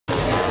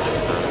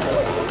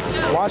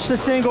Watch the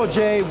single,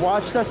 Jay.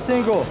 Watch the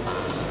single.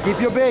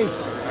 Keep your base.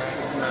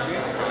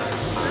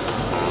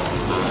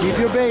 Keep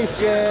your base,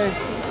 Jay.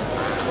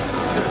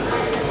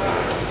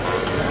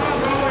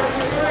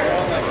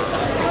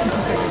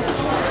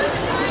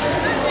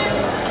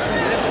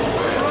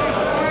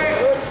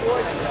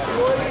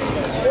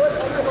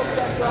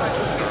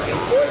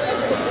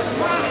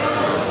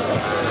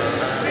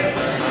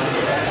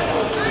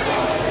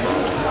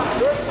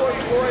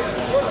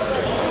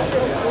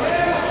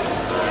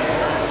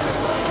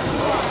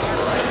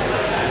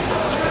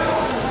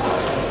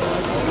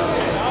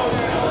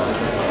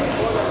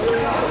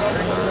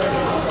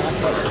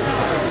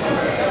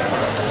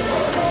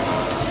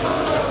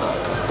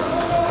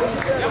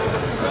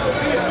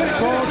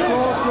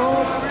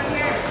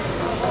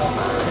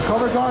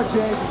 Cover guard,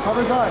 Jay.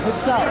 Cover guard. Hit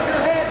south.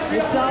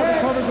 Hit south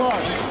and cover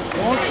guard.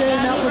 Don't stay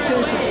in that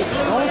position.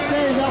 Don't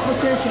stay in that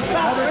position.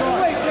 Cover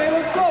guard.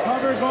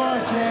 Cover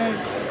guard, Jay.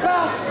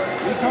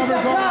 You cover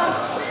guard.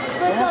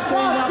 Don't stay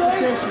in that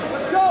position.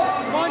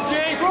 Come on,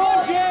 Jay. Come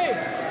on, Jay.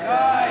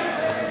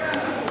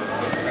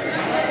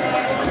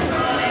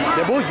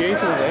 They're both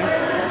Jasons, eh?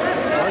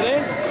 Are they?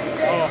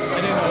 Oh, I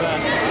didn't know that.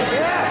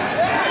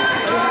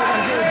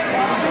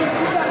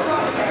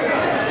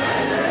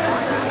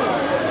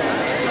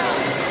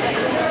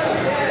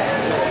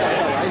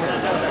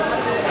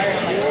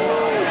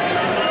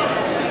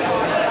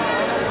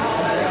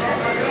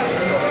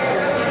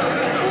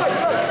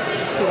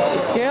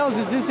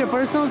 Is this your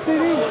personal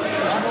CD?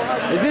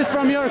 Is this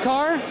from your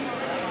car?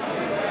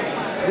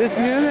 This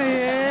music,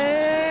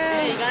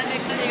 yeah.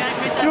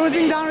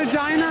 Cruising down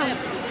Regina.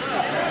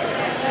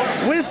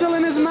 Whistle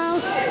in his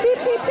mouth. Beep,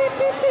 beep, beep,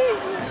 beep, beep.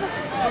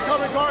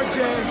 Cover guard,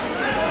 Jay.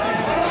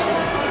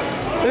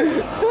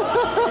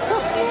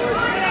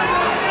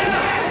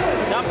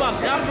 Jump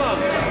up, jump up.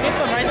 Skip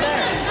him right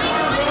there.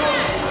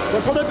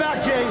 Look for the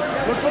back, Jay.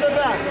 Look for the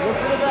back. Look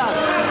for the back.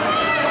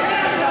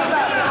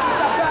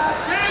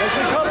 Let's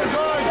recover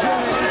guard, Jay.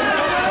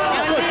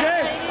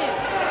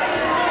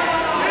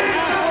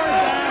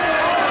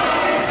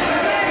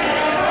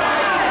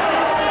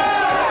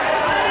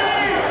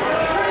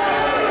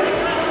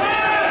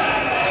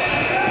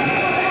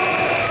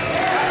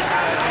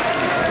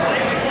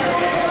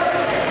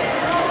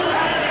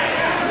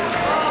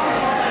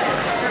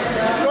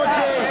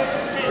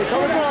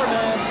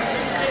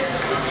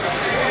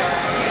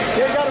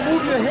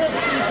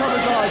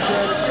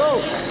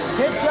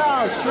 Hits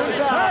out,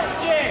 shoot out.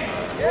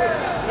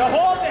 Now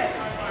hold it.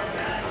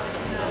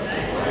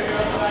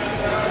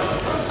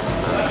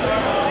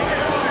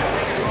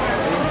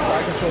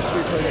 Side control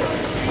sweep right here.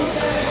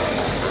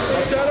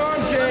 Watch that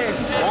arm, Jay.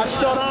 Watch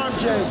that arm,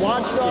 Jay.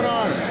 Watch that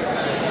arm.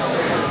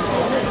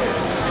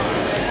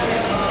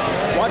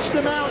 Watch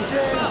the mount,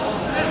 Jay.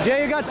 Jay,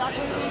 you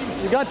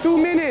got 2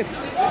 minutes.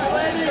 On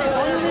your knees,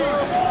 on your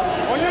knees.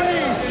 On your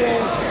knees, Jay.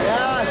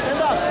 Yeah,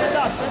 stand up, stand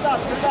up, stand up,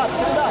 stand up,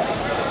 stand up.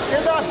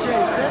 Stand up, Jay.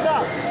 Stand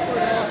up.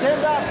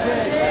 Stand up,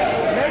 Jay.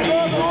 Make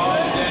all the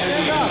plays and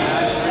stand up.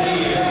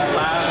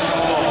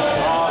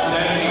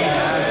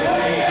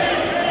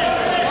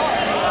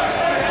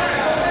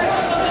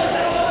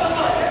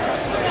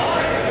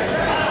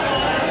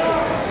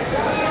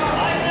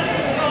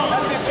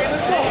 That's it, Jay.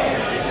 Let's go.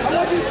 I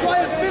want you to try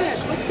and finish.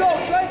 Let's go.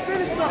 Try and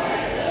finish something.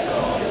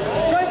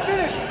 Try and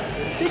finish.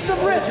 Take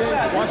some risk, man.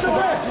 Take some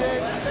risk.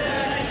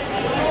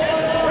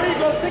 There you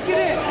go. Stick it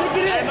in. Stick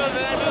it in.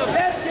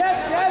 Yes, yes,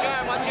 yes.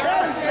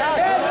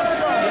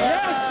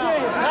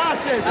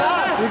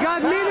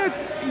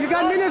 You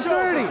got minute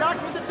 30. Attack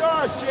with the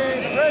dodge,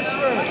 Jay.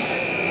 Pressure.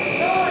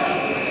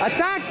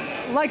 Attack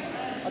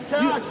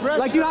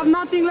like you have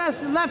nothing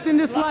left in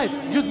this life.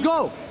 Just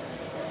go.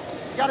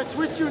 You gotta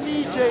twist your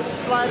knee, Jay, to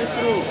slide it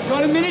through.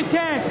 Got a minute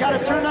 10. You gotta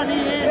turn the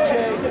knee in,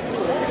 Jay.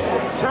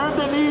 Turn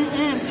the knee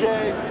in,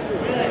 Jay.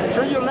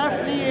 Turn your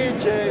left knee in,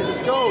 Jay. Let's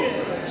go.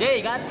 Jay,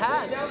 you got to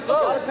pass. Let's go.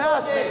 You gotta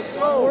pass, man. Let's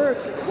go.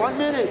 1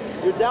 minute.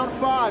 You're down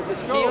 5.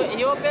 Let's go.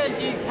 He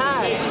opens, you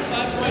pass.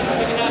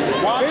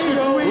 Watch the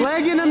sweep.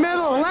 Leg in the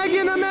middle. Leg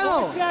in the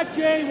middle. Watch that,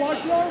 Jay.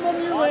 Watch your arm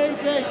on your Watch leg. your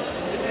base.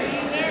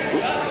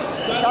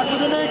 Attack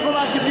with an ankle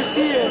like if you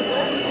see it.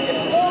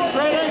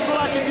 Straight ankle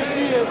like if you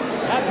see it.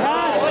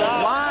 Pass.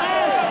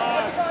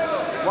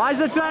 Why's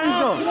the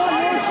triangle?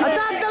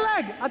 Attack the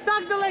leg.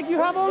 Attack the leg.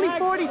 You have only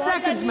 40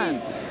 seconds,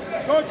 man.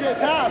 Go, Jay.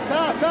 Pass,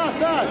 pass, pass,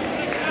 pass.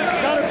 You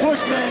gotta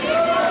push, man.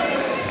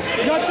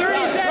 You got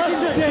 30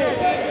 seconds, Jay.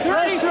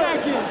 30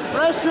 seconds.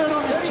 Pressure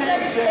on his chin,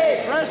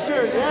 Jay.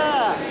 Pressure,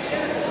 yeah.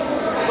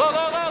 Go,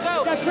 go, go, go.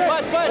 Push,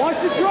 push. Watch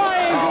the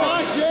triangle.